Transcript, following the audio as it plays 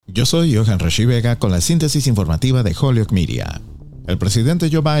Yo soy Johan Rashi Vega con la síntesis informativa de Holyoke Media. El presidente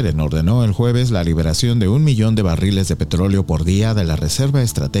Joe Biden ordenó el jueves la liberación de 1 millón de barriles de petróleo por día de la Reserva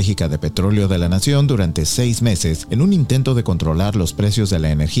Estratégica de Petróleo de la Nación durante 6 meses en un intento de controlar los precios de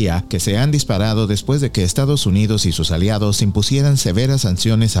la energía que se han disparado después de que Estados Unidos y sus aliados impusieran severas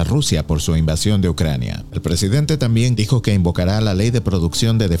sanciones a Rusia por su invasión de Ucrania. El presidente también dijo que invocará la Ley de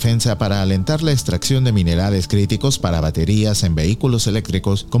Producción de Defensa para alentar la extracción de minerales críticos para baterías en vehículos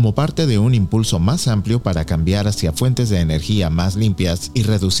eléctricos como parte de un impulso más amplio para cambiar hacia fuentes de energía más limpias y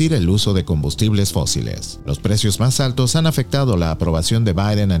reducir el uso de combustibles fósiles. Los precios más altos han afectado la aprobación de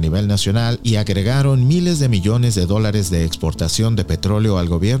Biden a nivel nacional y agregaron miles de millones de dólares de exportación de petróleo al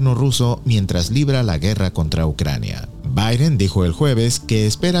gobierno ruso mientras libra la guerra contra Ucrania. Biden dijo el jueves que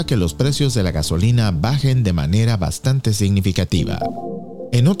espera que los precios de la gasolina bajen de manera bastante significativa.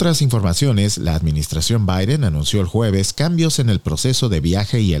 En otras informaciones, la administración Biden anunció el jueves cambios en el proceso de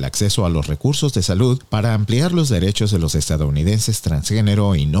viaje y el acceso a los recursos de salud para ampliar los derechos de los estadounidenses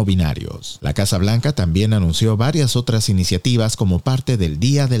transgénero y no binarios. La Casa Blanca también anunció varias otras iniciativas como parte del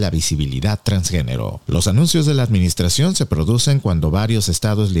Día de la Visibilidad Transgénero. Los anuncios de la administración se producen cuando varios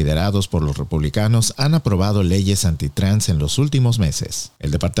estados liderados por los republicanos han aprobado leyes antitrans en los últimos meses.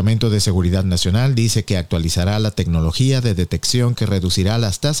 El Departamento de Seguridad Nacional dice que actualizará la tecnología de detección que reducirá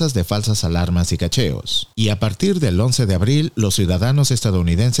las tasas de falsas alarmas y cacheos. Y a partir del 11 de abril, los ciudadanos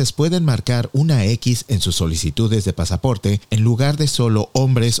estadounidenses pueden marcar una X en sus solicitudes de pasaporte en lugar de solo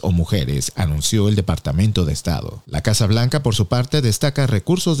hombres o mujeres, anunció el Departamento de Estado. La Casa Blanca, por su parte, destaca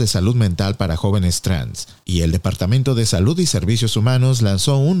recursos de salud mental para jóvenes trans, y el Departamento de Salud y Servicios Humanos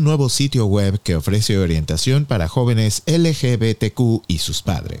lanzó un nuevo sitio web que ofrece orientación para jóvenes LGBTQ y sus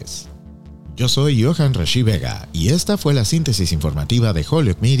padres. Yo soy Johan Rashi Vega y esta fue la síntesis informativa de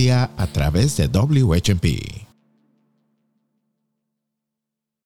Holyoke Media a través de WHMP.